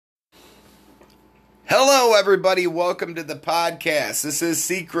Hello, everybody. Welcome to the podcast. This is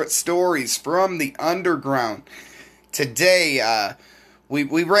Secret Stories from the Underground. Today, we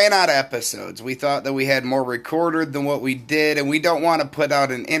ran out of episodes. We thought that we had more recorded than what we did, and we don't want to put out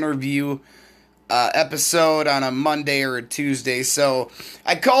an interview episode on a Monday or a Tuesday. So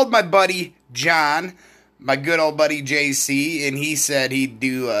I called my buddy John, my good old buddy JC, and he said he'd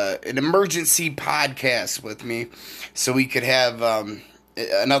do an emergency podcast with me so we could have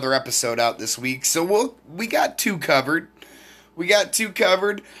another episode out this week. So we got two covered.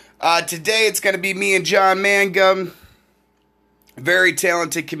 Today it's going to be me and John Mangum. Very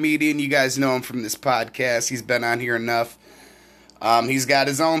talented comedian. You guys know him from this podcast. He's been on here enough. He's got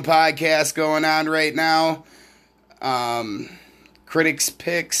his own podcast going on right now. Critics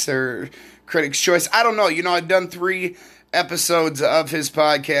Picks or Critics Choice. I don't know. I've done 3 episodes of his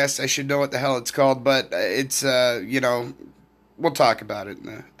podcast. I should know what the hell it's called, but it's, we'll talk about it in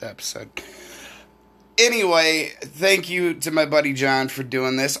the episode. Anyway, thank you to my buddy John for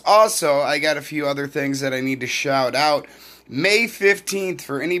doing this. Also, I got a few other things that I need to shout out. May 15th,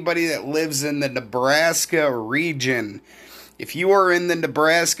 for anybody that lives in the Nebraska region. If you are in the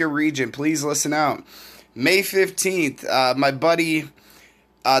Nebraska region, please listen out. May 15th, my buddy,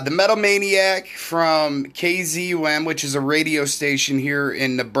 the Metal Maniac from KZUM, which is a radio station here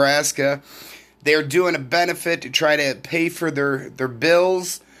in Nebraska, they're doing a benefit to try to pay for their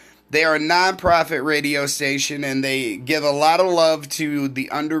bills. They are a nonprofit radio station, and they give a lot of love to the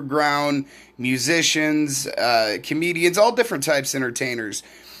underground musicians, comedians, all different types of entertainers.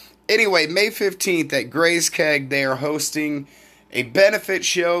 Anyway, May 15th at Gray's Keg, they are hosting a benefit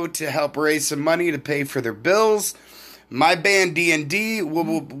show to help raise some money to pay for their bills. My band D&D,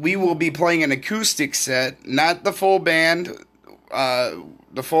 we will be playing an acoustic set, not the full band.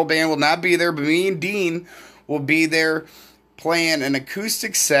 The full band will not be there, but me and Dean will be there playing an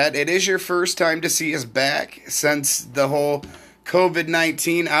acoustic set. It is your first time to see us back since the whole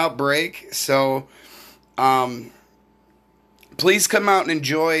COVID-19 outbreak. So, please come out and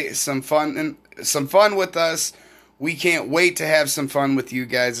enjoy some fun with us. We can't wait to have some fun with you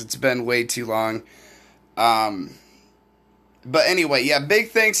guys. It's been way too long. But anyway, yeah,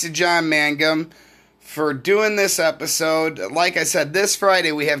 big thanks to John Mangum for doing this episode. Like I said, this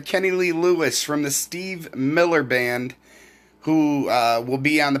Friday we have Kenny Lee Lewis from the Steve Miller Band who will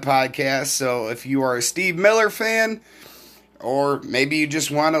be on the podcast. So if you are a Steve Miller fan, or maybe you just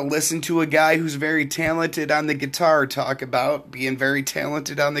want to listen to a guy who's very talented on the guitar talk about being very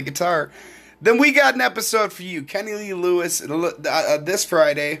talented on the guitar, then we got an episode for you. Kenny Lee Lewis this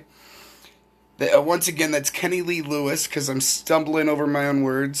Friday. Once again, that's Kenny Lee Lewis, because I'm stumbling over my own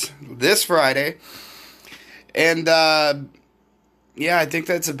words. This Friday. And, yeah, I think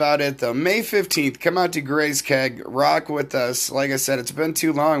that's about it, though. May 15th, come out to Gray's Keg. Rock with us. Like I said, it's been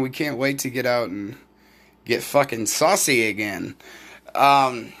too long. We can't wait to get out and get fucking saucy again.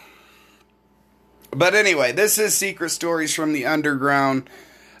 But anyway, this is Secret Stories from the Underground.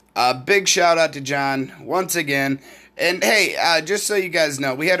 Big shout out to John once again. And hey, just so you guys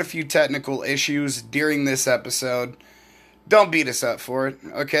know, we had a few technical issues during this episode. Don't beat us up for it.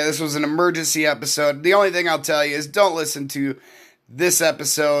 Okay, this was an emergency episode. The only thing I'll tell you is don't listen to this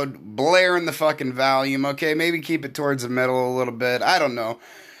episode blaring the fucking volume. Okay, maybe keep it towards the middle a little bit. I don't know.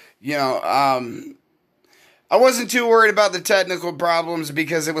 I wasn't too worried about the technical problems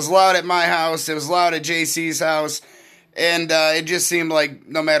because it was loud at my house. It was loud at JC's house. And it just seemed like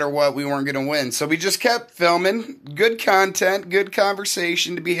no matter what, we weren't going to win. So we just kept filming. Good content, good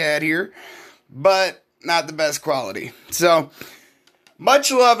conversation to be had here. But not the best quality. So,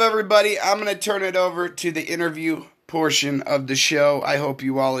 much love, everybody. I'm going to turn it over to the interview portion of the show. I hope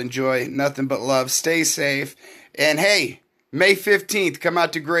you all enjoy. Nothing but love. Stay safe. And hey, May 15th, come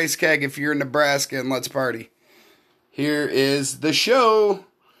out to Gray's Keg if you're in Nebraska and let's party. Here is the show.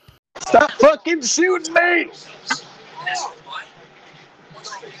 Stop fucking shooting me!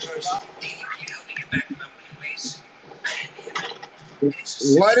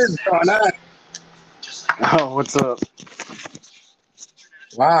 What is going on? Oh, what's up?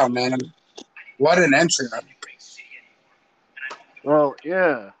 Wow, man. What an intro. Well,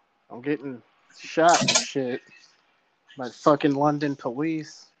 yeah. I'm getting shot and shit by fucking London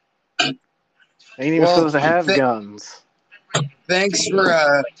police. Ain't even supposed to have guns. Thanks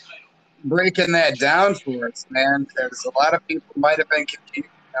for breaking that down for us, man, because a lot of people might have been confused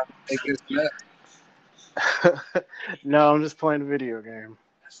about what they just missed. No, I'm just playing a video game.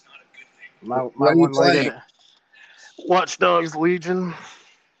 My What are you one playing? lady, Watch Dogs Legion.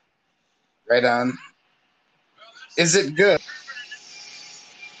 Right on. Is it good?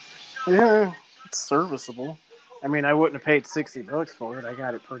 Yeah, it's serviceable. I mean, I wouldn't have paid $60 for it. I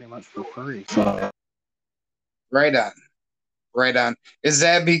got it pretty much for free. So Right on. Right on. Is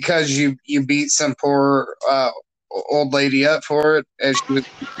that because you beat some poor old lady up for it as she was?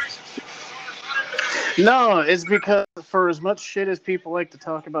 No, it's because for as much shit as people like to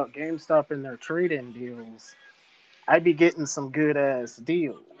talk about GameStop and their trade-in deals, I be getting some good ass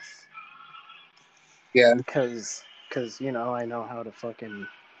deals. Yeah. Cause I know how to fucking.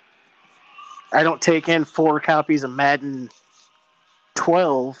 I don't take in 4 copies of Madden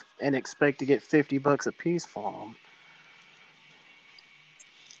 12 and expect to get $50 a piece for them.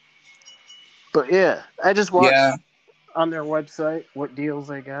 But yeah, I just watch Yeah. on their website what deals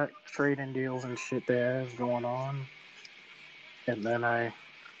they got, trade-in deals and shit they have going on, and then I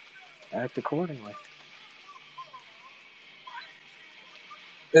act accordingly.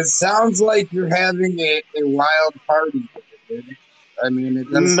 It sounds like you're having a wild party, dude. I mean, it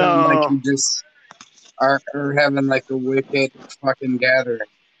does sound like No, you just are having like a wicked fucking gathering.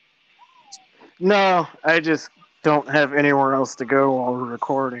 no, I just don't have anywhere else to go while we're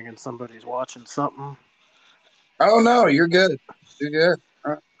recording and somebody's watching something. Oh no, you're good. You're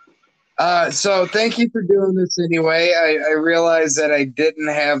good. So thank you for doing this anyway. I realized that I didn't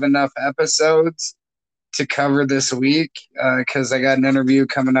have enough episodes to cover this week because I got an interview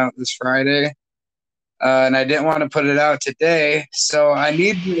coming out this Friday, and I didn't want to put it out today. So I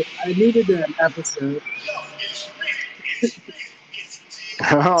needed an episode.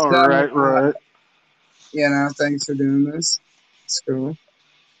 All So right. thanks for doing this. It's cool.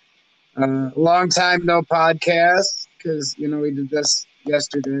 Long time no podcast because we did this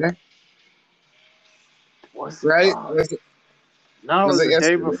yesterday, Was it? right? Oh, no, it Was was it the day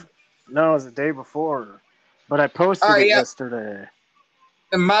yesterday? before. No, it was the day before. But I All posted right, it yeah. yesterday.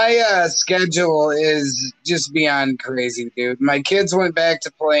 My schedule is just beyond crazy, dude. My kids went back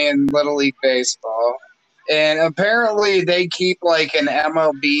to playing Little League Baseball, and apparently they keep like an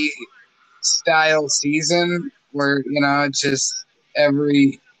MLB style season where, it's just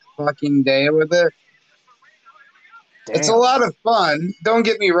every fucking day with it. It's a Damn. lot of fun. Don't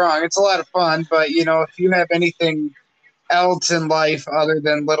get me wrong, it's a lot of fun, but if you have anything else in life other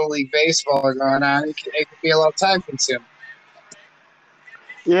than Little League Baseball going on, it can be a little time consuming.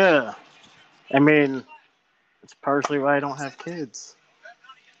 Yeah. I mean, it's partially why I don't have kids.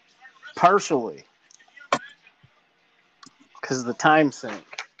 Partially. Because of the time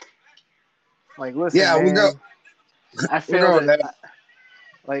sink. Like, listen, Yeah, man. I we'll failed go with at.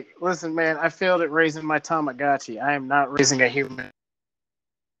 that. Listen, man. I failed at raising my Tamagotchi. I am not raising a human.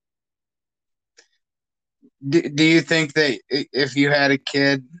 Do you think that if you had a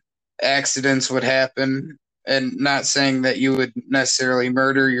kid, accidents would happen? And not saying that you would necessarily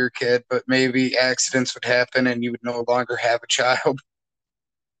murder your kid, but maybe accidents would happen and you would no longer have a child.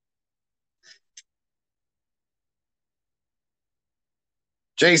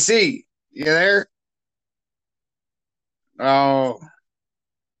 JC, you there? Oh,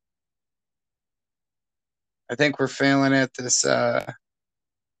 I think we're failing at this. There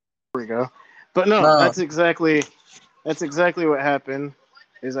we go. But no, No, that's exactly what happened.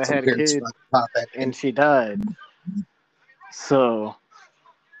 Is I some had a parents kid about to pop back in. and she died. So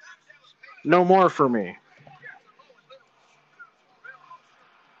no more for me.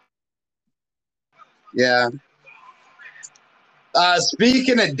 Yeah.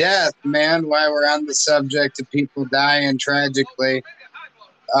 Speaking of death, man, while we're on the subject of people dying tragically,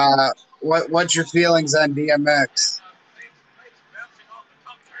 what's your feelings on DMX?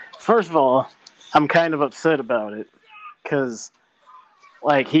 First of all, I'm kind of upset about it because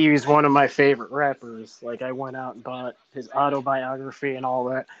he's one of my favorite rappers. Like I went out and bought his autobiography and all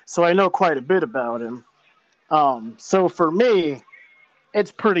that, so I know quite a bit about him. So for me,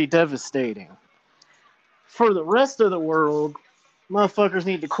 it's pretty devastating. For the rest of the world, motherfuckers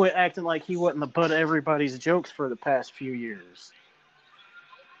need to quit acting like he wasn't the butt of everybody's jokes for the past few years.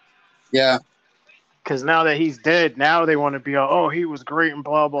 Yeah. Because now that he's dead, now they want to be, oh, he was great and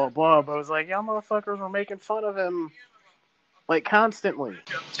blah, blah, blah. But I was like, y'all motherfuckers were making fun of him, constantly.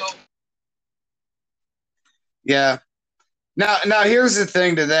 Yeah. Now here's the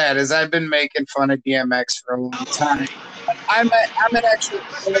thing to that is I've been making fun of DMX for a long time. I'm an actual,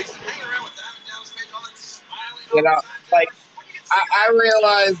 you know, like I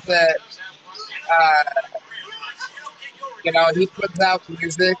realize that uh, he puts out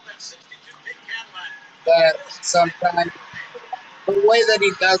music that sometimes the way that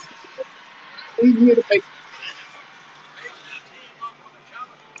he does it leads me to make.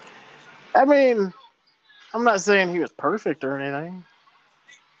 I mean, I'm not saying he was perfect or anything.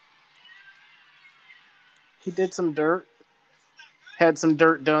 He did some dirt, had some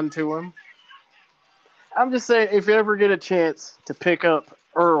dirt done to him. I'm just saying, if you ever get a chance to pick up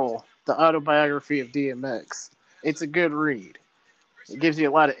Earl, the autobiography of DMX, It's a good read. It gives you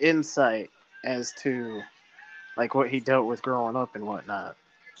a lot of insight as to like what he dealt with growing up and whatnot.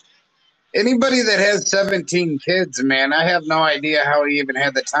 Anybody that has 17 kids, man, I have no idea how he even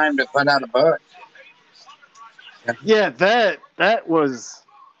had the time to put out a book. Yeah, that was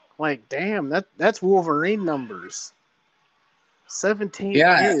like, damn, that's Wolverine numbers. 17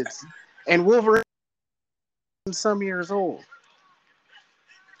 Yeah, kids, and Wolverine some years old.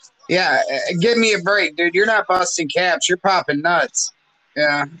 yeah. Give me a break, dude. You're not busting caps. You're popping nuts.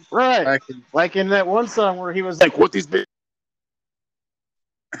 Yeah. Right. Fucking- Like in that one song where he was like, "What these bitches."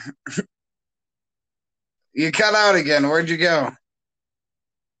 You cut out again. Where'd you go?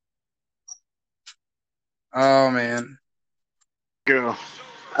 Oh man. Go.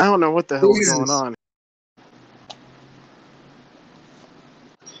 I don't know what the hell's going Jesus. on.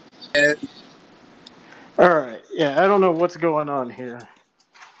 All right. Yeah, I don't know what's going on here.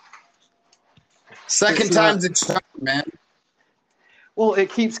 Second It's not. time's a charm, man. Well, it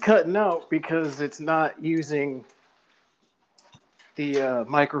keeps cutting out because it's not using the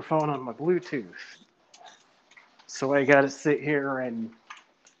microphone on my Bluetooth. So I got to sit here and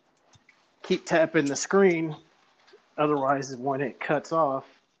keep tapping the screen. Otherwise, when it cuts off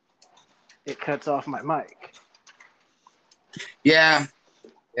my mic. Yeah.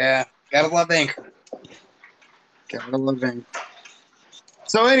 Yeah. Gotta love Anchor. Gotta love Anchor.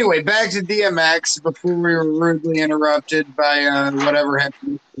 So anyway, back to DMX before we were rudely interrupted by whatever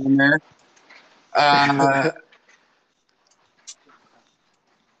happened in there.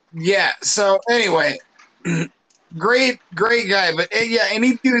 Yeah. So anyway, great guy, but yeah,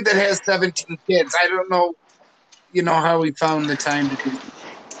 any dude that has 17 kids, I don't know, how he found the time to do.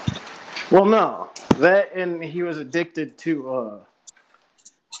 Well, no, that and he was addicted to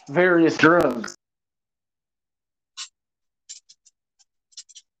various drugs.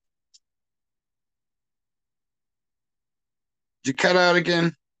 Did you cut out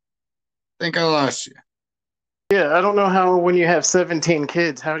again? I think I lost you. Yeah, I don't know how when you have 17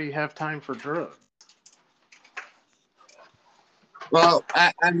 kids, how do you have time for drugs? Well,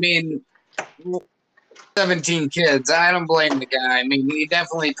 I mean, 17 kids. I don't blame the guy. I mean, he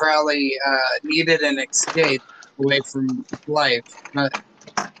definitely probably needed an escape away from life. But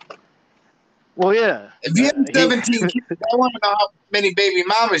Well, yeah, if you have he. 17 kids, I want to know how many baby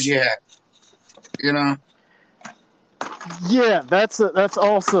mamas you had. You know? Yeah, that's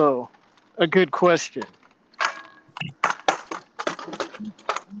also a good question.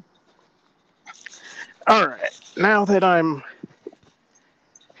 All right, now that I'm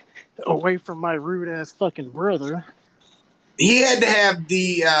away from my rude ass fucking brother. He had to have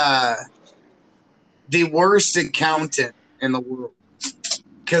the worst accountant in the world.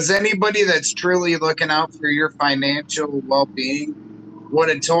 Because anybody that's truly looking out for your financial well-being would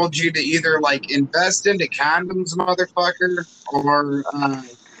have told you to either like invest into condoms, motherfucker, or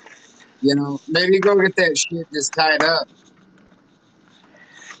maybe go get that shit just tied up.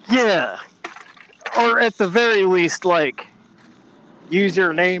 Yeah, or at the very least, like use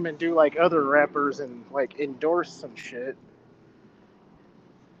your name and do like other rappers and like endorse some shit.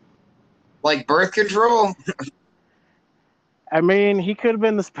 Like birth control. I mean, he could have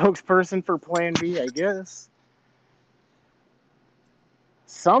been the spokesperson for Plan B, I guess.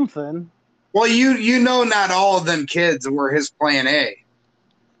 Something. Well, not all of them kids were his plan A.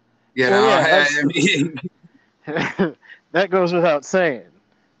 Well, yeah, I mean, that goes without saying.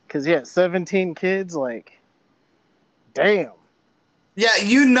 Cause yeah, 17 kids, like, damn. yeah,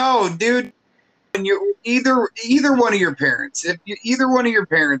 dude. When you either one of your parents, either one of your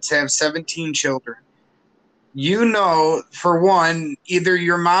parents have 17 children, for one, either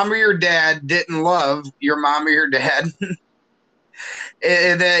your mom or your dad didn't love your mom or your dad.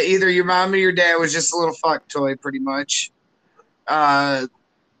 And either your mom or your dad was just a little fuck toy, pretty much. And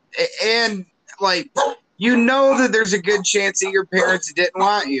like, that there's a good chance that your parents didn't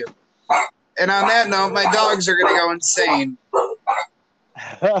want you. And on that note, my dogs are gonna go insane.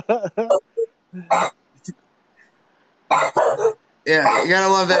 Yeah, you gotta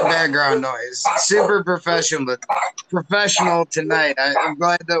love that background noise. Super professional tonight. I'm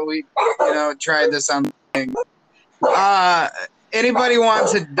glad that we, tried this on. Anybody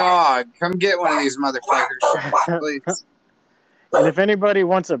wants a dog? Come get one of these motherfuckers, please. And if anybody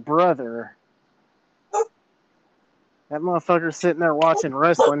wants a brother, that motherfucker's sitting there watching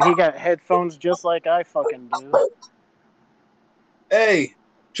wrestling. He got headphones just like I fucking do. Hey,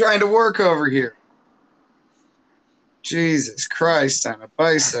 trying to work over here. Jesus Christ, on a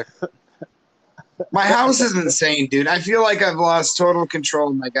bicycle. My house is insane, dude. I feel like I've lost total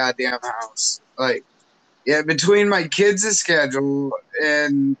control of my goddamn house. Like, yeah, between my kids' schedule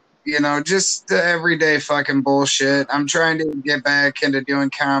and just the everyday fucking bullshit. I'm trying to get back into doing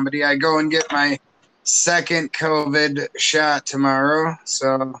comedy. I go and get my second COVID shot tomorrow.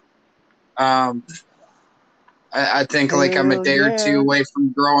 So I think like I'm a Hell day or two yeah. away from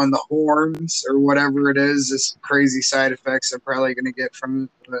growing the horns or whatever it is. This crazy side effects I'm probably going to get from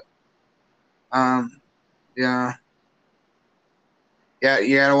it. But yeah. Yeah,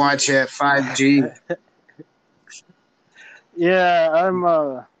 you got to watch that 5G. Yeah, I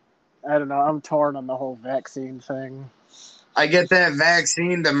don't know, I'm torn on the whole vaccine thing. I get that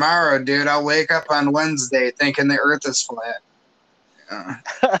vaccine tomorrow, dude. I'll wake up on Wednesday thinking the earth is flat.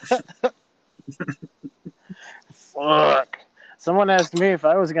 Fuck. Someone asked me if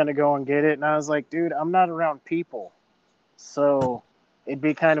I was gonna go and get it, and I was like, dude, I'm not around people. So it'd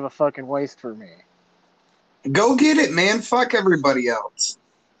be kind of a fucking waste for me. Go get it, man. Fuck everybody else.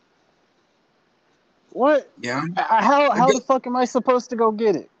 What? Yeah. How the fuck am I supposed to go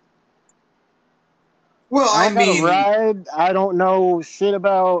get it? Well, I I don't got a mean, ride. I don't know shit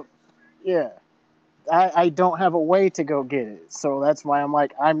about. Yeah. I don't have a way to go get it. So that's why I'm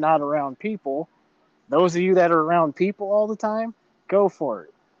like, I'm not around people. Those of you that are around people all the time, go for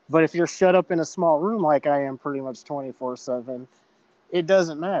it. But if you're shut up in a small room like I am pretty much 24/7, it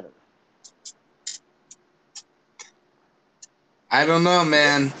doesn't matter. I don't know,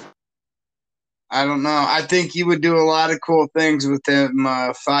 man. I don't know. I think you would do a lot of cool things with them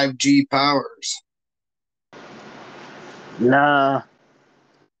 5G powers. Nah.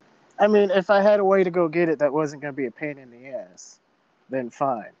 I mean, if I had a way to go get it that wasn't going to be a pain in the ass, then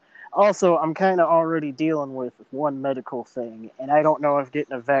fine. Also, I'm kind of already dealing with one medical thing, and I don't know if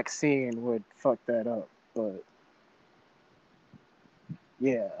getting a vaccine would fuck that up. But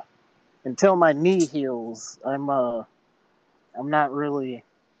yeah, until my knee heals, I'm not really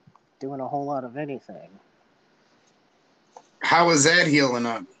doing a whole lot of anything. How is that healing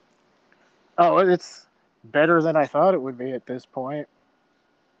up? Oh, it's better than I thought it would be at this point.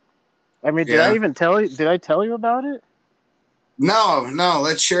 I mean, did I Yeah. even tell you? Did I tell you about it? No, no.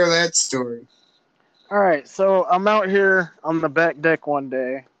 Let's share that story. All right, so I'm out here on the back deck one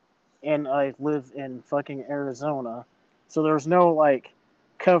day, and I live in fucking Arizona, so there's no like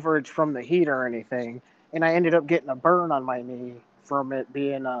coverage from the heat or anything, and I ended up getting a burn on my knee from it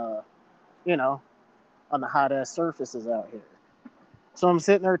being you know, on the hot ass surfaces out here. So I'm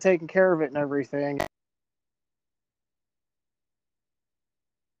sitting there taking care of it and everything.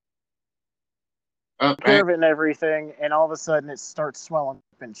 Oh, Care of it and everything, and all of a sudden it starts swelling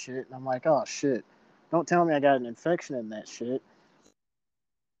up and shit, and I'm like, oh shit! Don't tell me I got an infection in that shit.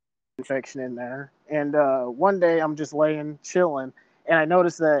 Infection in there. And one day I'm just laying chilling, and I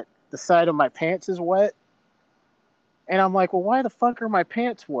notice that the side of my pants is wet, and I'm like, well, why the fuck are my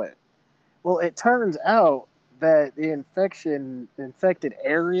pants wet? Well, it turns out that the infected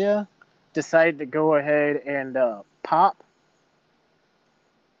area decided to go ahead and pop.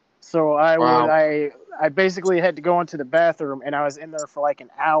 So wow. I basically had to go into the bathroom, and I was in there for like an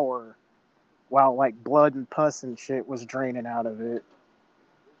hour while like blood and pus and shit was draining out of it.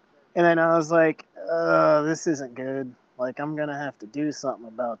 And then I was like, this isn't good. Like, I'm going to have to do something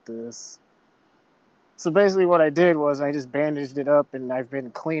about this. So basically, what I did was I just bandaged it up, and I've been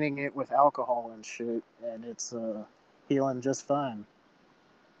cleaning it with alcohol and shit, and it's healing just fine.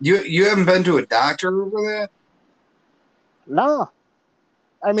 You haven't been to a doctor over that? No.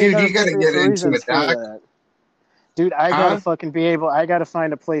 I mean, Dude, there are you got to various get into a reasons for doc. that. Dude, I gotta Huh? fucking be able. I gotta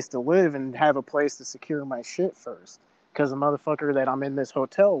find a place to live and have a place to secure my shit first. Because the motherfucker that I'm in this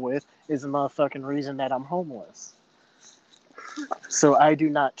hotel with is the motherfucking reason that I'm homeless. So I do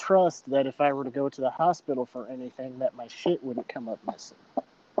not trust that if I were to go to the hospital for anything, that my shit wouldn't come up missing.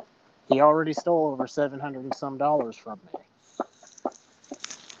 He already stole over $700 and some from me.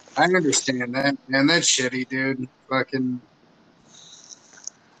 I understand that, man. That's shitty, dude. Fucking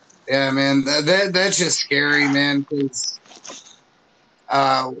yeah, man. That's just scary, man. Because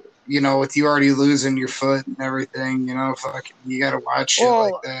uh, with you already losing your foot and everything, fucking, you got to watch shit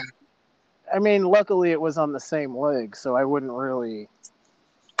like Well, that. I mean, luckily it was on the same leg, so I wouldn't really.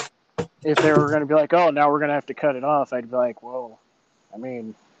 If they were going to be like, oh, now we're going to have to cut it off, I'd be like, whoa. I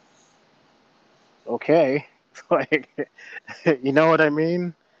mean, okay. Like, you know what I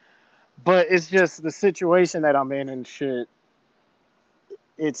mean? But it's just the situation that I'm in and shit.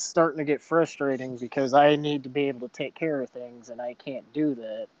 It's starting to get frustrating because I need to be able to take care of things and I can't do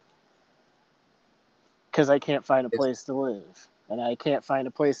that because I can't find a place to live. And I can't find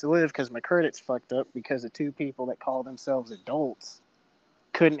a place to live because my credit's fucked up because of two people that call themselves adults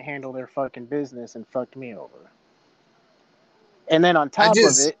couldn't handle their fucking business and fucked me over. And then on I top of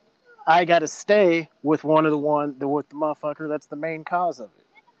just, it, I got to stay with with the motherfucker that's the main cause of it.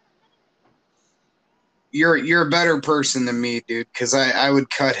 you're a better person than me, dude. Because I would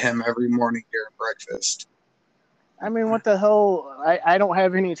cut him every morning during breakfast. I mean, what the hell? I don't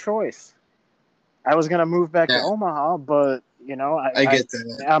have any choice. I was gonna move back to Yeah, Omaha, but you know, I get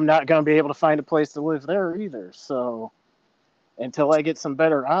that. I'm not gonna be able to find a place to live there either. So until I get some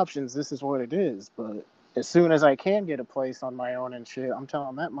better options, this is what it is. But as soon as I can get a place on my own and shit, I'm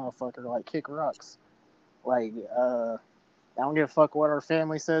telling that motherfucker like kick rocks. Like, I don't give a fuck what our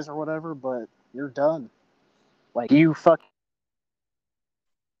family says or whatever, but you're done. Like you fuck.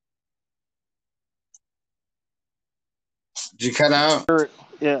 Did you cut out?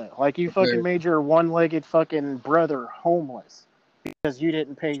 Yeah, like you fucking Okay. made your one-legged fucking brother homeless because you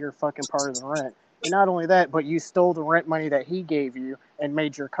didn't pay your fucking part of the rent. And not only that, but you stole the rent money that he gave you and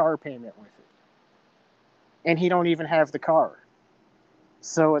made your car payment with it. And he don't even have the car.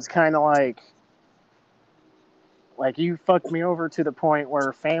 So it's kind of like you fucked me over to the point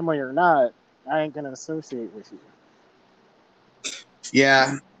where family or not, I ain't gonna associate with you.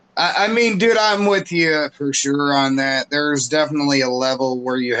 Yeah. I mean, dude, I'm with you for sure on that. There's definitely a level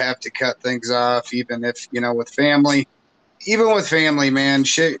where you have to cut things off, even if, with family. Even with family, man,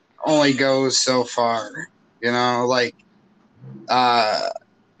 shit only goes so far. Like, uh,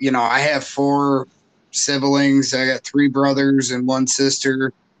 I have four siblings. I got three brothers and one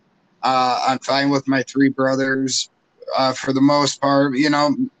sister. I'm fine with my three brothers for the most part.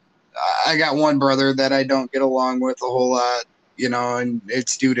 I got one brother that I don't get along with a whole lot, and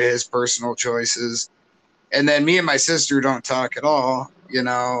it's due to his personal choices. And then me and my sister don't talk at all,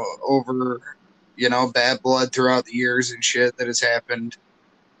 over, bad blood throughout the years and shit that has happened,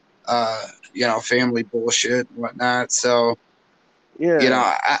 family bullshit and whatnot. So,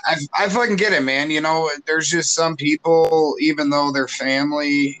 Yeah. I fucking get it, man. There's just some people, even though they're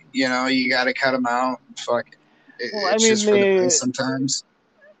family, you got to cut them out. Fuck it. Well, I It's mean just for the best sometimes.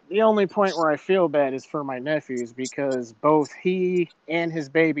 the only point where I feel bad is for my nephews because both he and his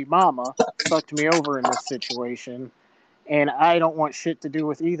baby mama fucked me over in this situation, and I don't want shit to do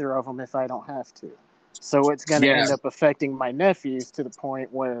with either of them if I don't have to. So it's going to Yeah. end up affecting my nephews to the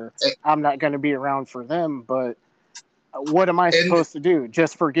point where I'm not going to be around for them. But what am I And supposed to do?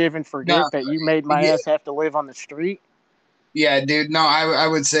 Just forgive and no, forget that you made my yeah, ass have to live on the street? yeah, dude. No, I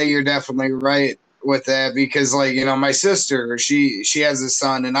would say you're definitely right with that because, like, my sister, she has a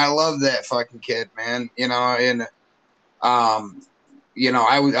son, and I love that fucking kid, man. And um,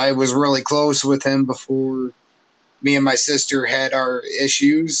 I was really close with him before me and my sister had our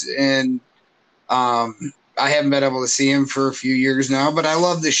issues, and I haven't been able to see him for a few years now, but I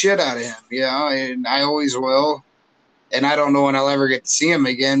love the shit out of him, and I always will. And I don't know when I'll ever get to see him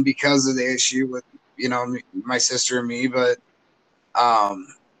again because of the issue with my sister and me. But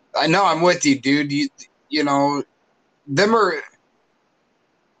I know I'm with you, dude. You know them are.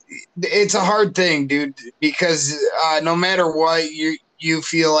 It's a hard thing, dude, because no matter what you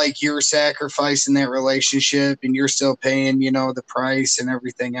feel like you're sacrificing that relationship and you're still paying the price and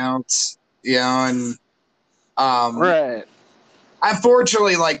everything else, and um Right.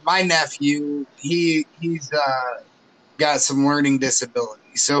 unfortunately, like my nephew, he's got some learning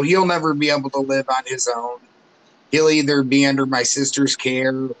disabilities, so he'll never be able to live on his own. He'll either be under my sister's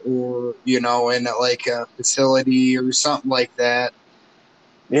care or in like a facility or something like that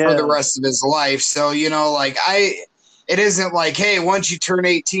for the Yeah. rest of his life. So like it isn't like, hey, once you turn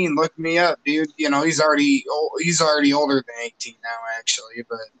 18, look me up, dude. He's already older than 18 now, actually,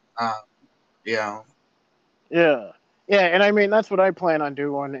 but you know, Yeah. Yeah. And I mean, that's what I plan on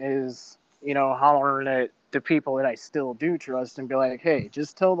doing is, hollering at the people that I still do trust and be like, hey,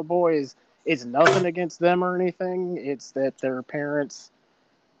 just tell the boys it's nothing against them or anything. It's that their parents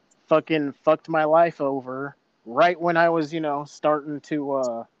fucking fucked my life over right when I was, starting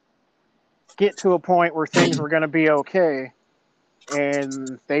to get to a point where things were going to be okay.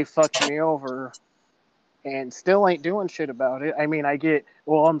 And they fucked me over and still ain't doing shit about it. I mean, I get,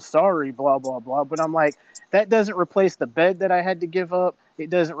 well, I'm sorry, blah, blah, blah. But I'm like, that doesn't replace the bed that I had to give up. It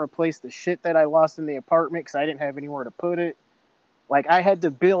doesn't replace the shit that I lost in the apartment because I didn't have anywhere to put it. Like, I had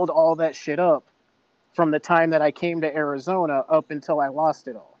to build all that shit up from the time that I came to Arizona up until I lost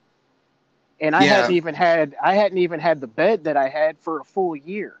it all. And yeah, I hadn't even had the bed that I had for a full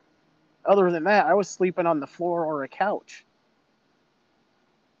year. Other than that, I was sleeping on the floor or a couch.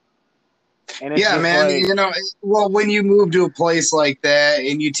 And it's yeah, just man. like, Well, when you move to a place like that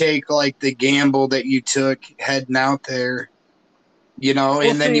and you take like the gamble that you took heading out there, well,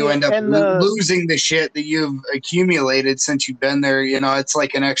 and then you see, end up and the losing the shit that you've accumulated since you've been there. It's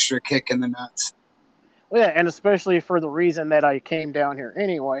like an extra kick in the nuts. Well, yeah, and especially for the reason that I came down here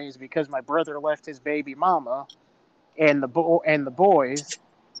anyways, because my brother left his baby mama and the boys,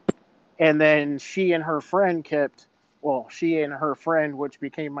 And then she and her friend she and her friend, which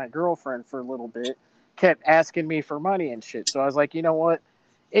became my girlfriend for a little bit, kept asking me for money and shit. So I was like, you know what?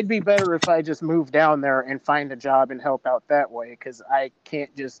 It'd be better if I just move down there and find a job and help out that way, because I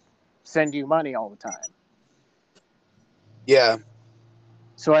can't just send you money all the time. Yeah.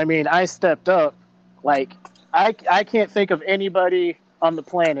 So, I mean, I stepped up. Like, I can't think of anybody on the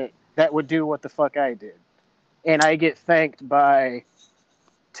planet that would do what the fuck I did. And I get thanked by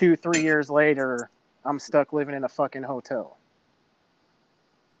 2, 3 years later, I'm stuck living in a fucking hotel.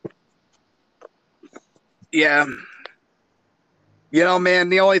 Yeah. You know, man,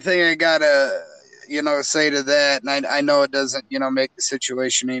 the only thing I gotta, say to that, and I know it doesn't, make the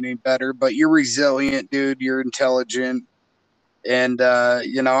situation any better, but you're resilient, dude. You're intelligent, and I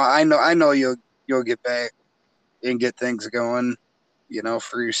know you'll get back and get things going,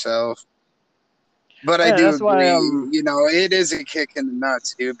 for yourself. But I Yeah, do that's why agree, it is a kick in the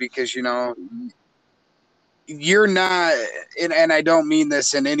nuts, dude, because you're not, and I don't mean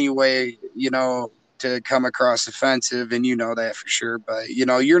this in any way, to come across offensive, and you know that for sure, but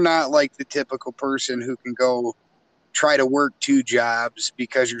you're not like the typical person who can go try to work two jobs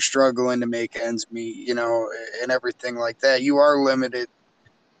because you're struggling to make ends meet, and everything like that. You are limited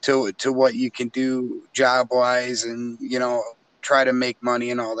to what you can do job wise, and try to make money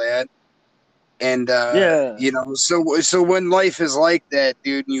and all that. And yeah. so when life is like that,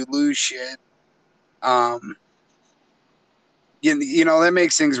 dude, and you lose shit, um that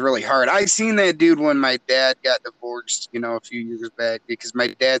makes things really hard. I seen that, dude, when my dad got divorced, a few years back, because my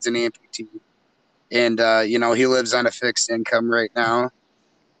dad's an amputee, and he lives on a fixed income right now.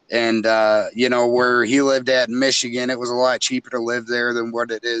 And where he lived at in Michigan, it was a lot cheaper to live there than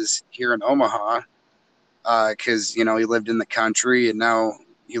what it is here in Omaha, because he lived in the country, and now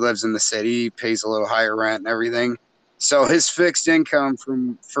he lives in the city, pays a little higher rent and everything. So his fixed income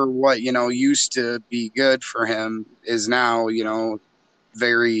for what used to be good for him is now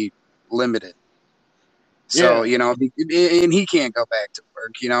very limited. So, Yeah. and he can't go back to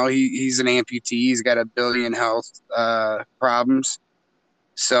work. He's an amputee. He's got a billion health problems.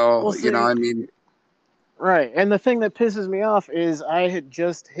 Well, So, see, I mean, right. And the thing that pisses me off is I had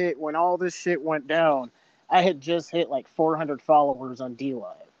just hit, when all this shit went down, I had just hit like 400 followers on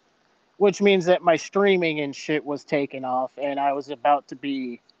DLive, which means that my streaming and shit was taking off and I was about to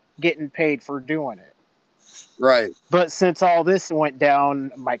be getting paid for doing it. right. But since all this went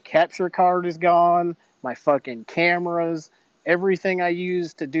down, my capture card is gone, my fucking cameras, everything I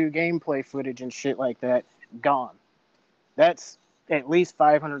use to do gameplay footage and shit like that, gone. That's at least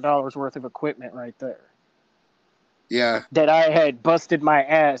 $500 worth of equipment right there Yeah. that I had busted my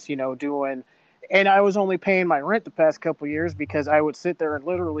ass, doing. And I was only paying my rent the past couple years because I would sit there and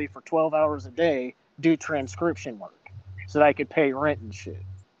literally for 12 hours a day do transcription work so that I could pay rent and shit.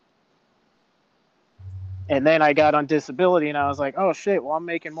 And then I got on disability and I was like, oh shit, well, I'm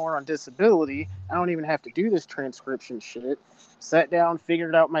making more on disability. I don't even have to do this transcription shit. Sat down,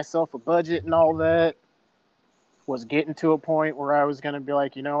 figured out myself a budget and all that. Was getting to a point where I was going to be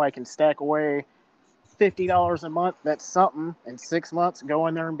like, I can stack away $50 a month. That's something. In 6 months, go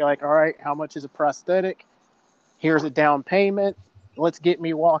in there and be like, all right, how much is a prosthetic? Here's a down payment. Let's get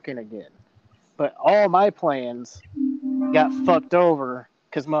me walking again. But all my plans got fucked over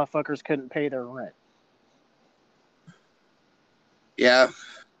because motherfuckers couldn't pay their rent. Yeah.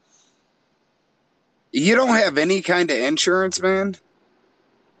 You don't have any kind of insurance, man?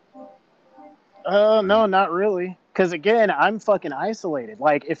 No, not really. Because again, I'm fucking isolated.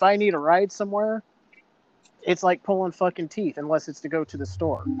 Like, if I need a ride somewhere, it's like pulling fucking teeth unless it's to go to the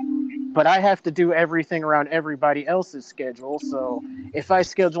store. But I have to do everything around everybody else's schedule. So if I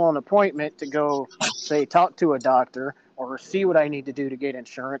schedule an appointment to go, say, talk to a doctor or see what I need to do to get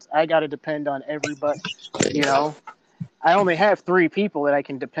insurance, I got to depend on everybody. You know, I only have 3 people that I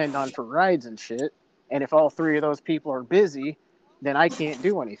can depend on for rides and shit. And if all 3 of those people are busy, then I can't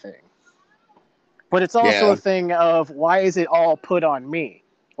do anything. But it's also Yeah. a thing of why is it all put on me?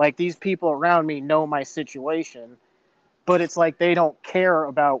 Like, these people around me know my situation, but it's like they don't care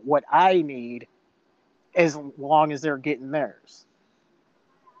about what I need as long as they're getting theirs.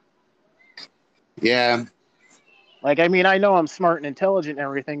 Yeah. Like, I mean, I know I'm smart and intelligent and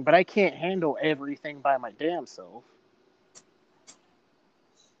everything, but I can't handle everything by my damn self.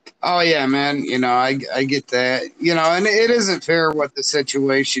 Oh yeah, man. I get that. And it isn't fair what the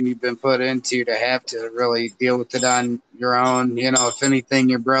situation you've been put into to have to really deal with it on your own. If anything,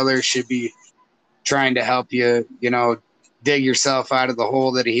 your brother should be trying to help you, dig yourself out of the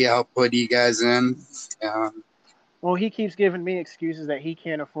hole that he helped put you guys in. Um, Well, he keeps giving me excuses that he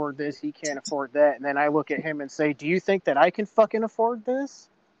can't afford this, he can't afford that, and then I look at him and say, "Do you think that I can fucking afford this?"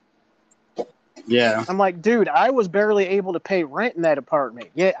 Yeah. I'm like, dude, I was barely able to pay rent in that apartment,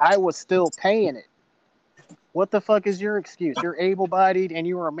 yet I was still paying it. What the fuck is your excuse? You're able-bodied and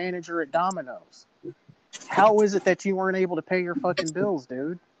you were a manager at Domino's. How is it that you weren't able to pay your fucking bills,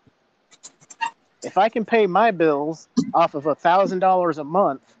 dude? If I can pay my bills off of $1,000 a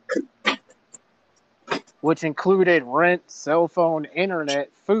month, which included rent, cell phone, internet,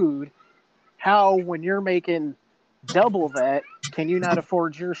 food, how, when you're making double that, can you not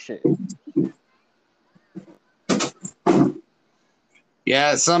afford your shit?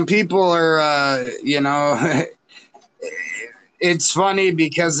 Yeah, some people are, it's funny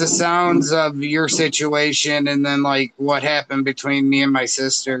because the sounds of your situation and then like what happened between me and my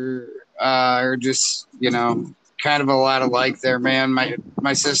sister are just, kind of a lot alike there, man.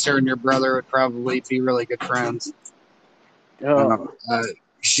 My sister and your brother would probably be really good friends. Oh, Uh,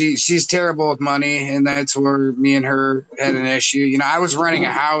 she's terrible with money, and that's where me and her had an issue. I was renting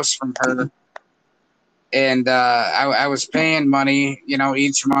a house from her, and I was paying money,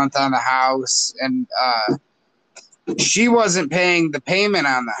 each month on the house, and she wasn't paying the payment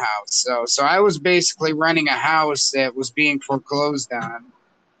on the house. So I was basically renting a house that was being foreclosed on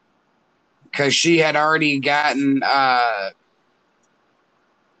because she had already gotten the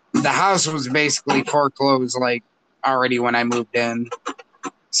house was basically foreclosed like already when I moved in.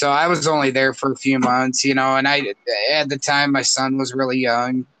 So I was only there for a few months, and I at the time my son was really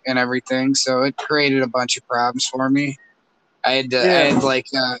young and everything, so it created a bunch of problems for me. I yeah. had like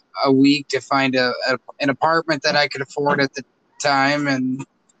a week to find an apartment that I could afford at the time, and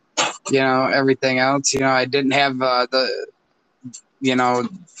everything else. I didn't have you know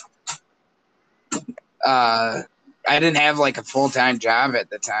I didn't have like a full time job at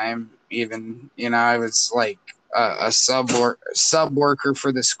the time. Even I was like a sub worker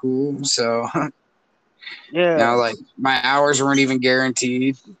for the school, so Yeah. like my hours weren't even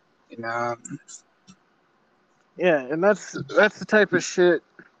guaranteed. You know, Yeah, and that's the type of shit.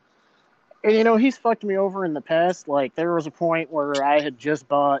 And he's fucked me over in the past. Like there was a point where I had just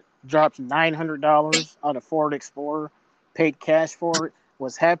dropped $900 on a Ford Explorer, paid cash for it,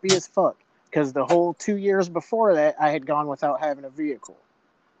 was happy as fuck because the whole 2 years before that I had gone without having a vehicle.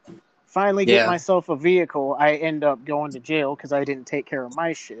 Finally, get yeah, myself a vehicle. I end up going to jail because I didn't take care of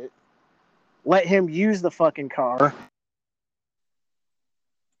my shit. Let him use the fucking car.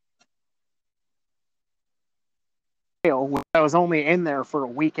 I was only in there for a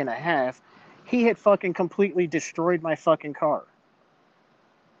week and a half. He had fucking completely destroyed my fucking car.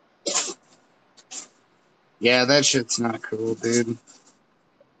 yeah, that shit's not cool, dude.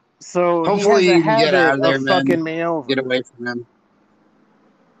 So he Hopefully has a you can get out habit of of there, man. fucking me over. Get away from him.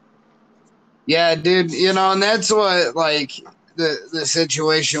 Yeah, dude. And that's what like the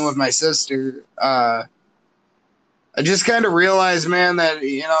situation with my sister. I just kind of realized, man, that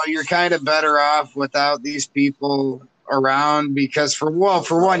you're kind of better off without these people around because for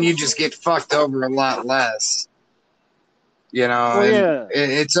one, you just get fucked over a lot less. Well, And yeah.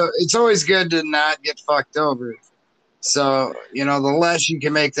 it's always good to not get fucked over. So the less you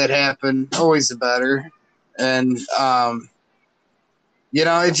can make that happen, always the better. And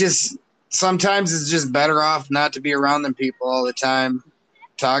it just sometimes it's just better off not to be around them people all the time.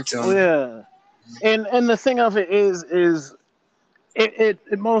 Talk to Well, them. yeah. And the thing of it is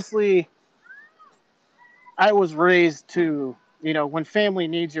it mostly I was raised to, when family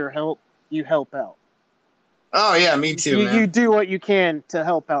needs your help, you help out. Oh yeah, me too, You man. do what you can to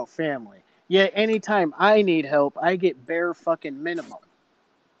help out family. Yet anytime I need help, I get bare fucking minimum.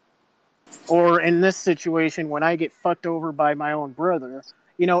 Or in this situation, when I get fucked over by my own brother,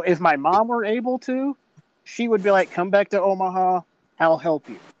 if my mom were able to, she would be like, come back to Omaha, I'll help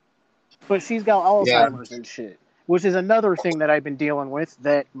you. But she's got Yeah, Alzheimer's and shit, which is another thing that I've been dealing with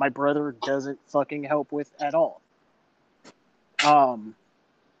that my brother doesn't fucking help with at all. Um,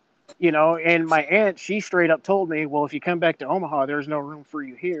 and my aunt, she straight up told me, well, if you come back to Omaha, there's no room for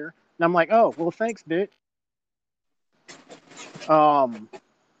you here. And I'm like, oh, well, thanks, bitch. Um,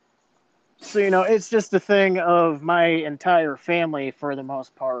 so, it's just a thing of my entire family, for the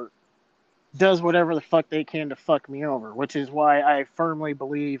most part, does whatever the fuck they can to fuck me over, which is why I firmly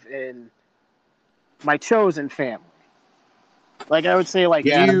believe in my chosen family. Like, I would say, like,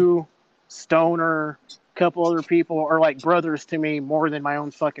 yeah. you, Stoner, a couple other people are like brothers to me more than my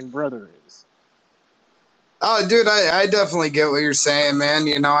own fucking brother is. Oh, dude, I definitely get what you're saying, man.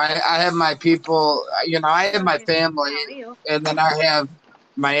 I have my people. I have my family, and then I have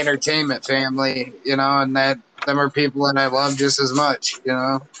my entertainment family. And that them are people that I love just as much.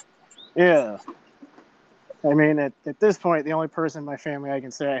 Yeah. I mean, at this point, the only person in my family I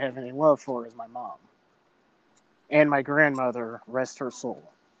can say I have any love for is my mom. And my grandmother, rest her soul.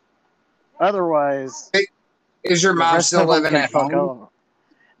 Otherwise, Is your the mom rest still of them living can at fuck home? off.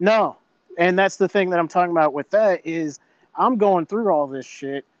 No. And that's the thing that I'm talking about with that is I'm going through all this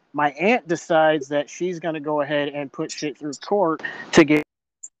shit. My aunt decides that she's going to go ahead and put shit through court to get.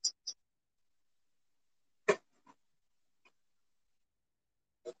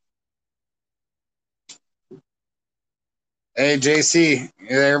 Hey, JC, you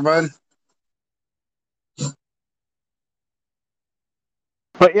there, bud?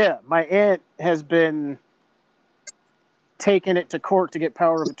 But yeah, my aunt has been taking it to court to get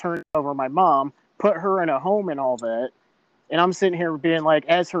power of attorney over my mom, put her in a home and all that. And I'm sitting here being like,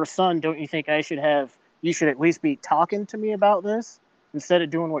 as her son, don't you think you should at least be talking to me about this instead of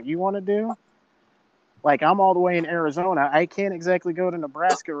doing what you want to do? Like, I'm all the way in Arizona. I can't exactly go to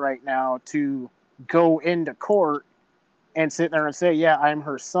Nebraska right now to go into court and sit there and say, yeah, I'm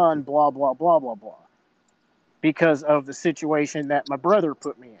her son, blah, blah, blah, blah, blah, because of the situation that my brother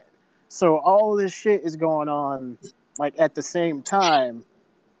put me in. So all this shit is going on, like, at the same time.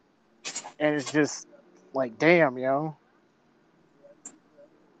 And it's just like, damn, yo.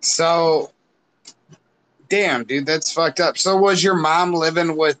 So, damn, dude, that's fucked up. So, was your mom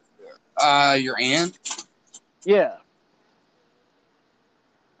living with your aunt? Yeah.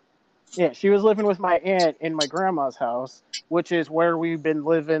 Yeah, she was living with my aunt in my grandma's house, which is where we've been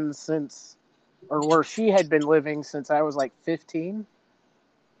living since, or where she had been living since I was like 15.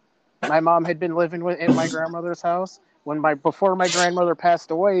 My mom had been living in my grandmother's house. Before my grandmother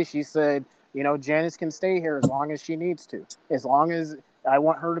passed away, she said, you know, Janice can stay here as long as she needs to, as long as I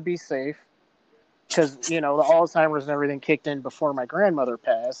want her to be safe, because you know the Alzheimer's and everything kicked in before my grandmother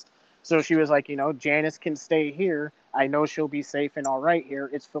passed. So she was like, you know, Janice can stay here. I know she'll be safe and all right here.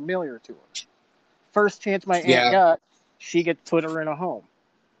 It's familiar to her. First chance my aunt Yeah. got, she gets put her in a home.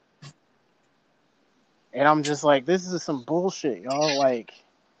 And I'm just like, this is some bullshit, y'all. Like,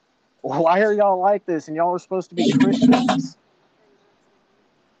 why are y'all like this? And y'all are supposed to be Christians.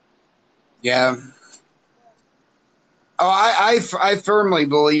 Yeah. Oh, I firmly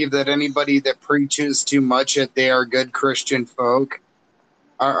believe that anybody that preaches too much that they are good Christian folk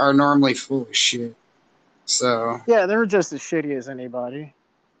are normally full of shit. So, Yeah, they're just as shitty as anybody.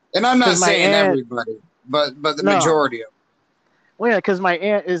 and I'm not Because my saying aunt, everybody, but the no. majority of them. Well, yeah, because my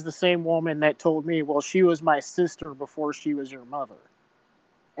aunt is the same woman that told me, well, she was my sister before she was your mother.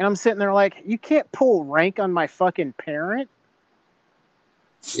 And I'm sitting there like, you can't pull rank on my fucking parent.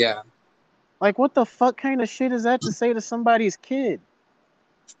 Yeah. Like, what the fuck kind of shit is that to say to somebody's kid?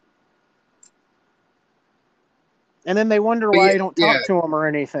 And then they wonder But why yeah, I don't yeah, talk to them or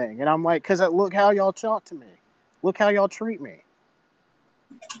anything. And I'm like, because look how y'all talk to me. Look how y'all treat me.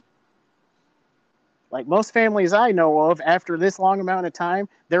 Like, most families I know of, after this long amount of time,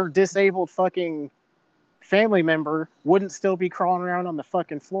 their disabled fucking family member wouldn't still be crawling around on the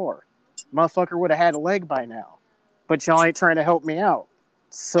fucking floor. Motherfucker would have had a leg by now. But y'all ain't trying to help me out.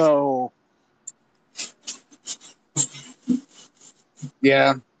 So,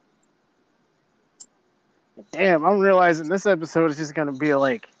 yeah. damn, I'm realizing this episode is just going to be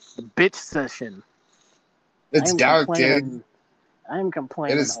like the bitch session. I It's am dark, dude. complaining. I am It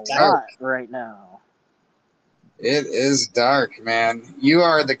complaining is a dark. lot right now. It is dark, man. You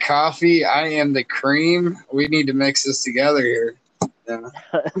are the coffee. I am the cream. We need to mix this together here. Yeah.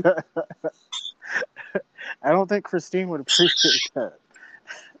 I don't think Christine would appreciate that.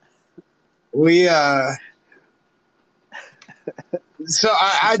 We So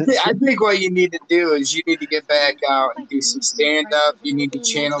I think what you need to do is you need to get back out and do some stand up. You need to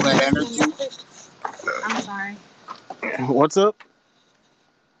channel that energy. I'm sorry. What's up?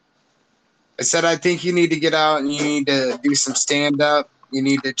 I said I think you need to get out and you need to do some stand up. You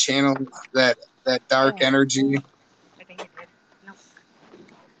need to channel that dark energy. I think you did. No.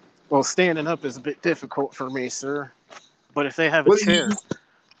 Well, standing up is a bit difficult for me, sir. But if they have a Well, chair.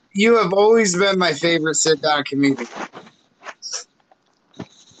 you have always been my favorite sit down comedian.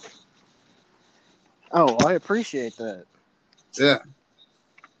 Oh, I appreciate that. Yeah.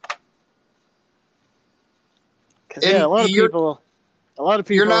 Because yeah, And a lot of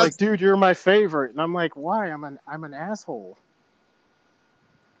people you're are not like, dude, you're my favorite. And I'm like, why? I'm an asshole.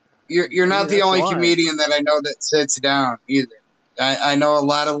 you're Maybe not the that's only why. comedian that I know that sits down either. I know a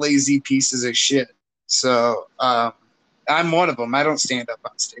lot of lazy pieces of shit. So I'm one of them. I don't stand up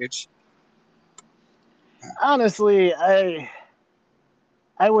on stage. Honestly, I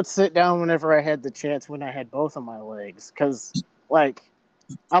would sit down whenever I had the chance when I had both of my legs. Because, like,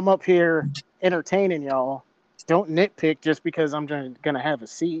 I'm up here entertaining y'all. Don't nitpick just because I'm going to have a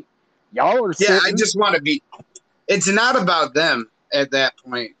seat. Y'all are Yeah, I sitting. just want to be. It's not about them at that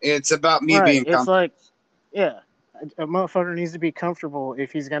point. It's about me Right. being It's comfortable. like, yeah. a motherfucker needs to be comfortable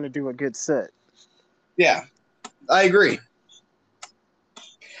if he's going to do a good set. Yeah, I agree.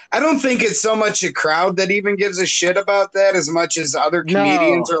 I don't think it's so much a crowd that even gives a shit about that as much as other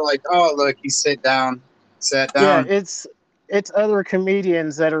comedians No. are like, oh, look, he sat down. Yeah, it's other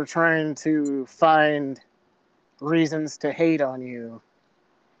comedians that are trying to find reasons to hate on you.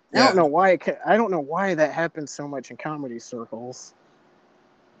 I Yeah. don't know why. I don't know why that happens so much in comedy circles.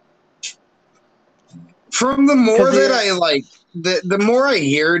 From the more that Because I like, the more I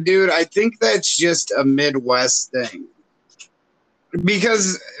hear, dude, I think that's just a Midwest thing.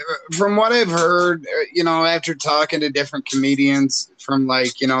 Because from what I've heard, after talking to different comedians from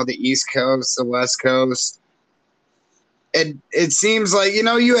like, the East Coast, the West Coast, it seems like,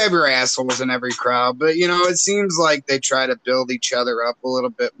 you have your assholes in every crowd, but, it seems like they try to build each other up a little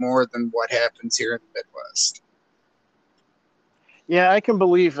bit more than what happens here in the Midwest. yeah, I can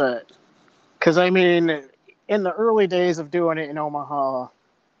believe that. Because, I mean, in the early days of doing it in Omaha,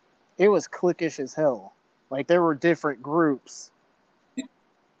 it was cliquish as hell. Like, there were different groups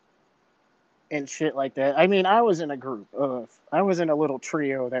and shit like that. I mean, I was in a little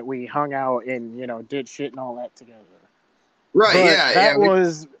trio that we hung out and, did shit and all that together. Right, But yeah,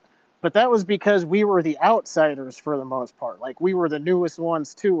 that was because we were the outsiders for the most part. Like, we were the newest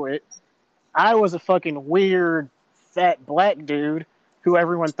ones to it. I was a fucking weird, fat black dude who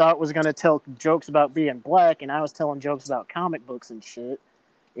everyone thought was going to tell jokes about being black, and I was telling jokes about comic books and shit.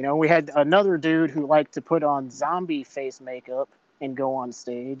 We had another dude who liked to put on zombie face makeup and go on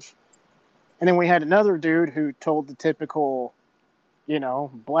stage. And then we had another dude who told the typical,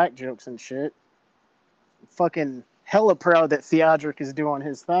 black jokes and shit. Fucking hella proud that Theodric is doing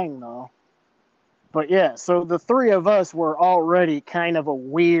his thing, though. But yeah, so the three of us were already kind of a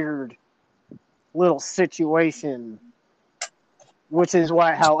weird little situation, which is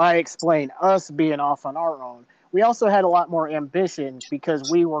how I explain us being off on our own. We also had a lot more ambition because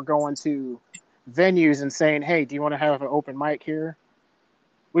we were going to venues and saying, hey, do you want to have an open mic here?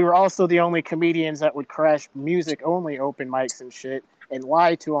 We were also the only comedians that would crash music only open mics and shit and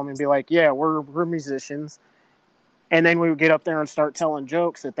lie to them and be like, yeah, we're musicians. And then we would get up there and start telling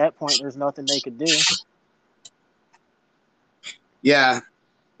jokes. At that point, there's nothing they could do. Yeah,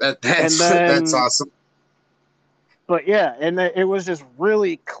 And that's then, awesome. but yeah, and it was just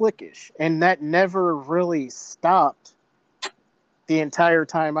really cliquish. And that never really stopped the entire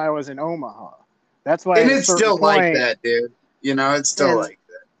time I was in Omaha. That's why And at a it's certain still like point, that, dude. It's still and like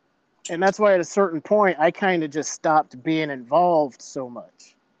that. and that's why at a certain point I kind of just stopped being involved so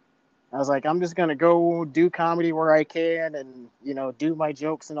much. I was like, I'm just gonna go do comedy where I can, and do my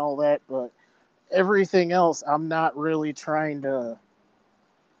jokes and all that. But everything else, I'm not really trying to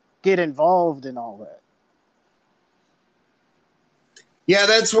get involved in all that. Yeah,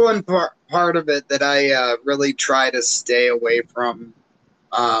 that's one part of it that I really try to stay away from,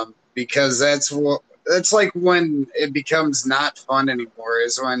 because that's like when it becomes not fun anymore.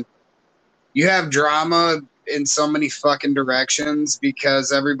 Is when you have drama in so many fucking directions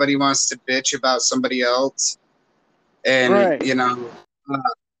because everybody wants to bitch about somebody else, and Right.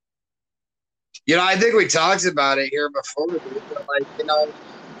 I think we talked about it here before, but like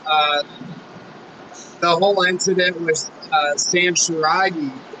uh, the whole incident with Sam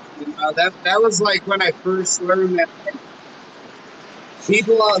Shiragi. That was like when I first learned that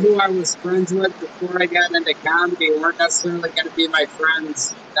people who I was friends with before I got into comedy weren't necessarily going to be my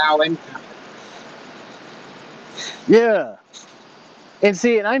friends now in comedy. Yeah. And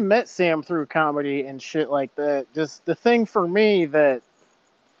see, and I met Sam through comedy and shit like that. Just the thing for me that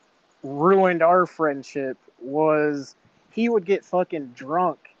ruined our friendship was he would get fucking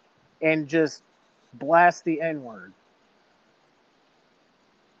drunk and just blast the N word.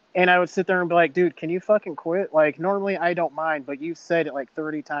 And I would sit there and be like, dude, can you fucking quit? Like, normally I don't mind, but you've said it like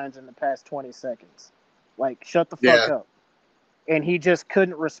 30 times in the past 20 seconds. Like, shut the fuck Yeah. up. And he just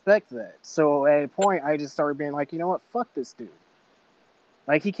couldn't respect that. So at a point, I just started being like, you know what? Fuck this dude.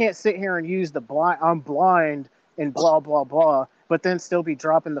 Like, he can't sit here and use the I'm blind and blah, blah, blah, but then still be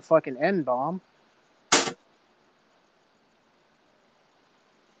dropping the fucking N-bomb.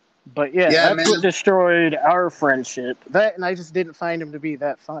 But yeah, Yeah, that's man. what destroyed our friendship. That, and I just didn't find him to be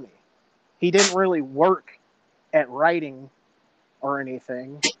that funny. He didn't really work at writing or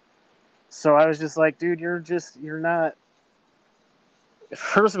anything. So I was just like, dude, you're not.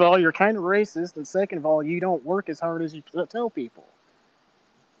 First of all, you're kind of racist, and second of all, you don't work as hard as you tell people.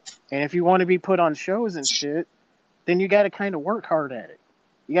 And if you want to be put on shows and shit, then you got to kind of work hard at it.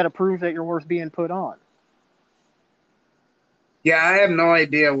 You got to prove that you're worth being put on. Yeah, I have no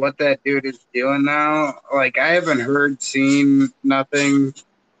idea what that dude is doing now. Like, I haven't seen nothing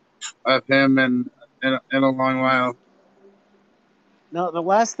of him in in a long while. No, the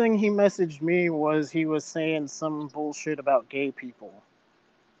last thing he messaged me was he was saying some bullshit about gay people,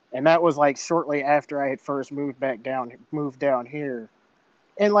 and that was like shortly after I had first moved down here.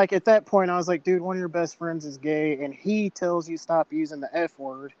 And like at that point, I was like, dude, one of your best friends is gay, and he tells you stop using the F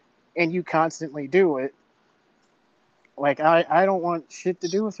word, and you constantly do it. Like I don't want shit to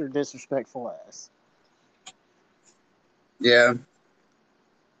do with your disrespectful ass. Yeah.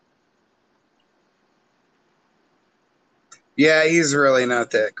 Yeah, he's really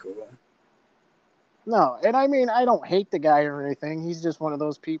not that cool. No, and I mean I don't hate the guy or anything. He's just one of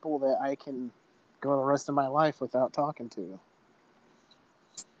those people that I can go the rest of my life without talking to.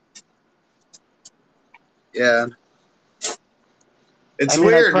 Yeah. It's I mean,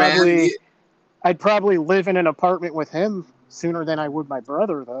 weird, man. I'd probably live in an apartment with him sooner than I would my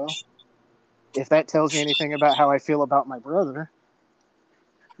brother, though. If that tells you anything about how I feel about my brother.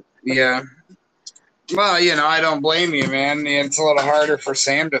 Yeah. Well, I don't blame you, man. It's a little harder for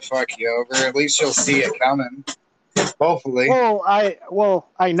Sam to fuck you over. At least you'll see it coming. Hopefully.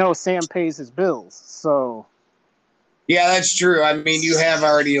 I know Sam pays his bills, so Yeah, that's true. I mean, you have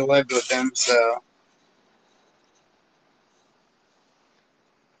already lived with him, so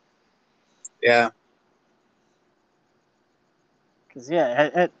yeah. because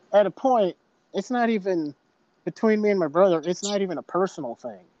yeah, at a point, it's not even between me and my brother. It's not even a personal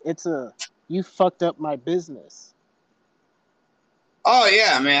thing. It's a you fucked up my business. Oh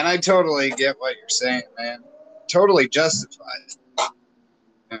yeah, man. I totally get what you're saying, man. Totally justified.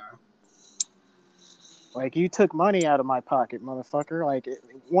 Yeah. Like you took money out of my pocket, motherfucker. Like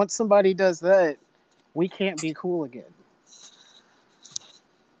once somebody does that, we can't be cool again.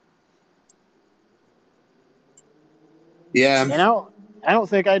 Yeah. And I don't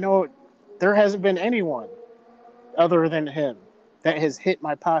think I know. There hasn't been anyone other than him that has hit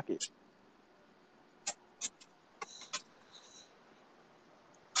my pocket.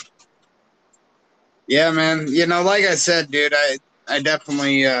 Yeah, man. Like I said, dude, I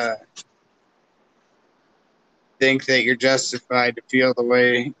definitely think that you're justified to feel the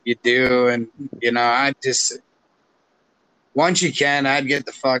way you do, and I just once you can, I'd get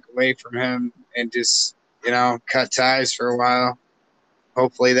the fuck away from him and just cut ties for a while.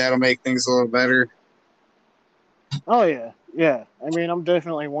 Hopefully, that'll make things a little better. Oh yeah, yeah. I mean, I'm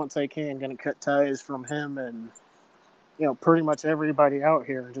definitely once I can gonna cut ties from him and pretty much everybody out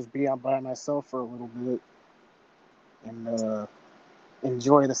here and just be out by myself for a little bit and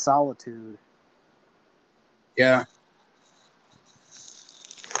enjoy the solitude. Yeah,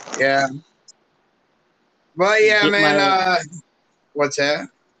 yeah. Well, yeah, Get man. my. What's that?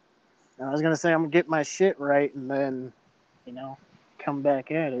 I was gonna say I'm gonna get my shit right and then, you know, come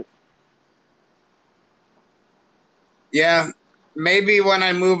back at it. Yeah, maybe when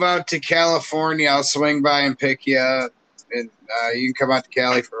I move out to California, I'll swing by and pick you up, and you can come out to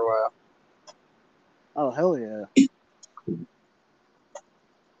Cali for a while. Oh hell yeah!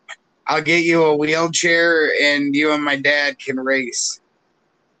 I'll get you a wheelchair, and you and my dad can race.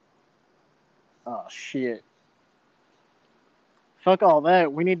 Oh shit! Fuck all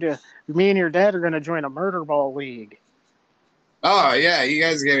that. We need to. Me and your dad are gonna join a murder ball league. Oh yeah, you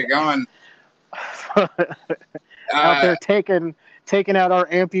guys get it going. Out Uh, there taking out our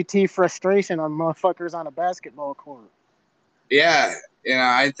amputee frustration on motherfuckers on a basketball court. yeah,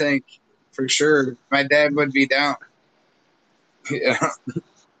 I think for sure my dad would be down. Yeah,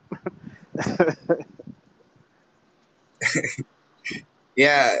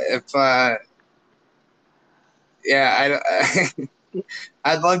 yeah. If yeah,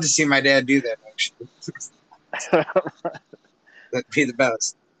 I'd love to see my dad do that. Actually, that'd be the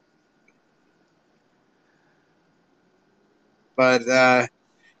best. But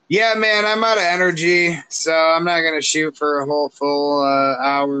yeah, man, I'm out of energy, so I'm not gonna shoot for a whole full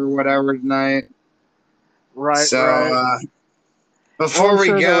hour or whatever tonight. Right, So right. Well, before we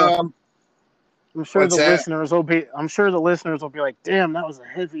go, I'm sure what's the that? listeners will be. I'm sure the listeners will be like, "Damn, that was a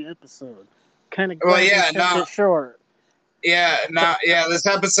heavy episode." Kind of Well, glad we yeah, kept no, it short. yeah, no, yeah. This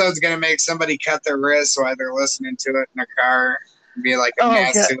episode's gonna make somebody cut their wrists while they're listening to it in their car. Be like a Oh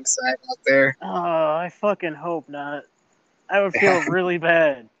mass god. suicide out there. Oh, I fucking hope not. I would feel really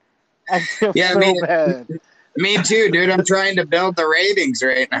bad. I'd feel Yeah, so bad. me too, dude. I'm trying to build the ratings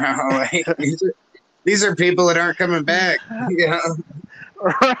right now. Like these are people that aren't coming back.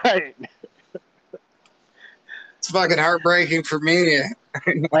 Right. It's fucking heartbreaking for me.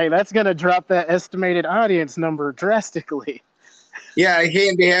 Like that's gonna drop that estimated audience number drastically. Yeah, I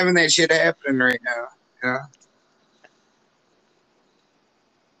can't be having that shit happening right now. Yeah.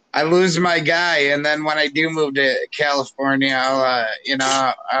 I lose my guy, and then when I do move to California, I'll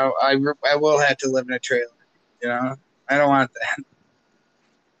I will have to live in a trailer. You know, I don't want that.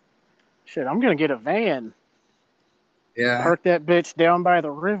 Shit, I'm gonna get a van. Yeah. Park that bitch down by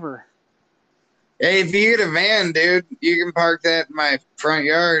the river. Hey, if you get a van, dude, you can park that in my front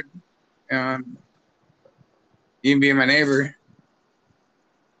yard. Um, you can be my neighbor.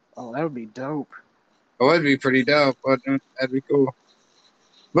 Oh, that would be dope. It would be pretty dope. That'd be cool.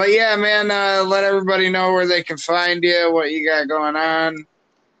 But yeah, man, let everybody know where they can find you, what you got going on.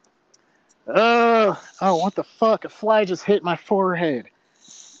 Oh, what the fuck? A fly just hit my forehead.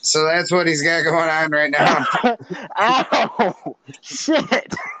 So that's what he's got going on right now. Ow!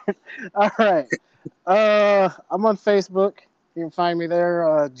 Shit! All right. I'm on Facebook. You can find me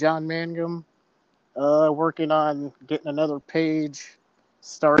there, John Mangum. Working on getting another page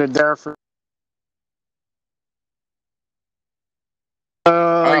started there for. You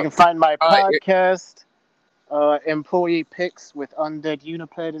Oh, can find my uh, podcast, Employee Picks with Undead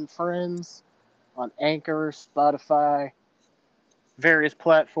Uniped and Friends, on Anchor, Spotify, various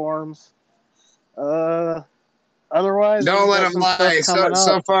platforms. Uh, Otherwise, I don't just let got him some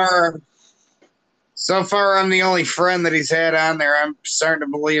stuff lie. coming up. So far, I'm the only friend that he's had on there. I'm starting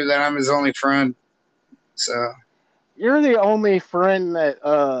to believe that I'm his only friend. So You're the only friend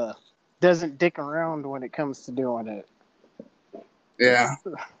that doesn't dick around when it comes to doing it. yeah,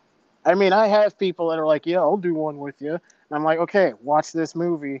 I mean, I have people that are like, "Yeah, I'll do one with you," and I'm like, "Okay, watch this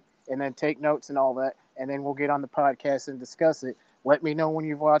movie and then take notes and all that, and then we'll get on the podcast and discuss it. Let me know when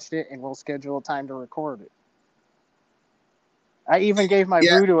you've watched it, and we'll schedule a time to record it." I even gave my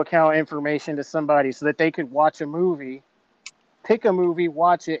yeah, Voodoo account information to somebody so that they could watch a movie, pick a movie,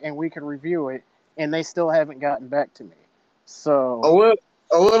 watch it, and we could review it, and they still haven't gotten back to me. a So, little,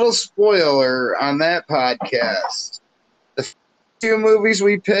 a little spoiler on that podcast. The few movies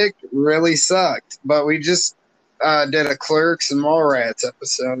we picked really sucked, but we just did a Clerks and Mallrats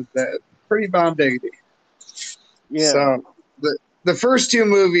episode that pretty bomb diggity. yeah. So the first two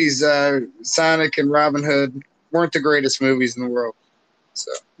movies, Sonic and Robin Hood, weren't the greatest movies in the world. So,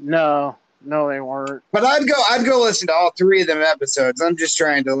 No, no, they weren't. but I'd go listen to all three of them episodes. I'm just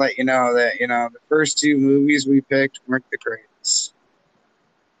trying to let you know that the first two movies we picked weren't the greatest.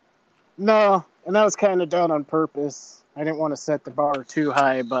 No, and that was kind of done on purpose. I didn't want to set the bar too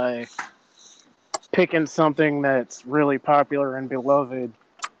high by picking something that's really popular and beloved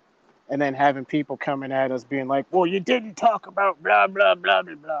and then having people coming at us being like, well, you didn't talk about blah, blah, blah,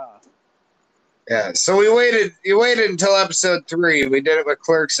 blah, blah. Yeah, so we waited. You waited until episode 3. We did it with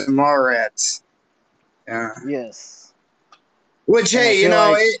Clerks and Mallrats. Yeah. Yes. Which, And I hey,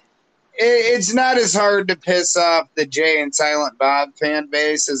 feel like, it's not as hard to piss off the Jay and Silent Bob fan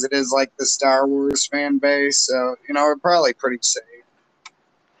base as it is like the Star Wars fan base. So we're probably pretty safe.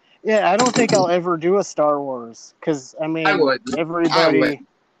 yeah, I don't think I'll ever do a Star Wars because, I I mean, would. I would. everybody, Fuck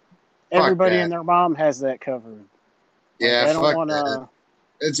everybody that. and their mom has that covered. Like, Yeah, I don't fuck want that. to.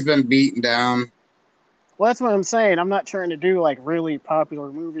 It's been beaten down. Well, that's what I'm saying. I'm not trying to do like really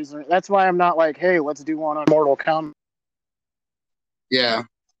popular movies. That's why I'm not like, hey, let's do one on Mortal Kombat. Yeah.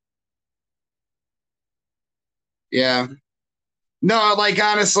 Yeah. No, like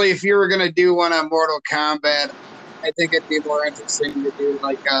honestly, if you were gonna do one on Mortal Kombat, I think it'd be more interesting to do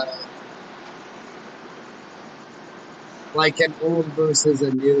like an old versus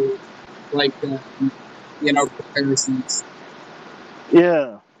a new, like comparisons.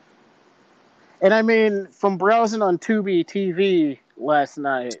 Yeah. And I mean, from browsing on Tubi TV last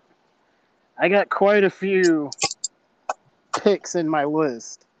night, I got quite a few picks in my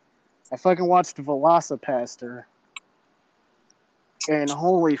list. I fucking watched Velocipaster, and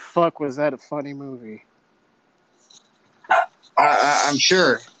holy fuck, was that a funny movie. I'm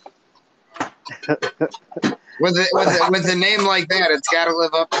sure. With a name like that, it's got to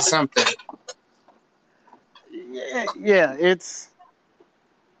live up to something. Yeah, it's.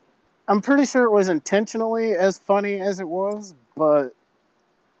 I'm pretty sure it was intentionally as funny as it was, but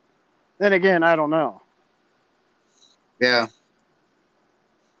then again, I don't know. Yeah.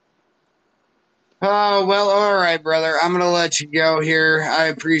 Oh, well, all right, brother. I'm going to let you go here. I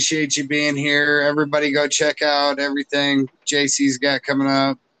appreciate you being here. Everybody go check out everything JC's got coming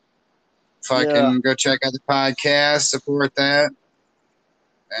up. Yeah. Fucking go check out the podcast, support that.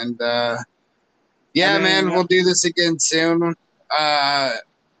 And yeah, I mean, man, we'll do this again soon.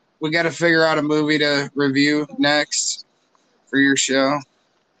 We got to figure out a movie to review next for your show.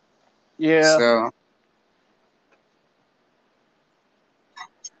 yeah. So,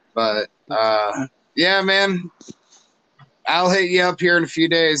 but yeah, man, I'll hit you up here in a few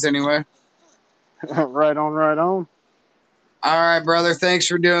days anyway. Right on, right on. All right, brother. Thanks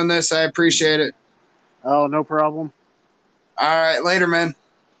for doing this. I appreciate it. Oh, no problem. All right, later, man.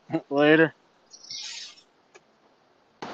 Later.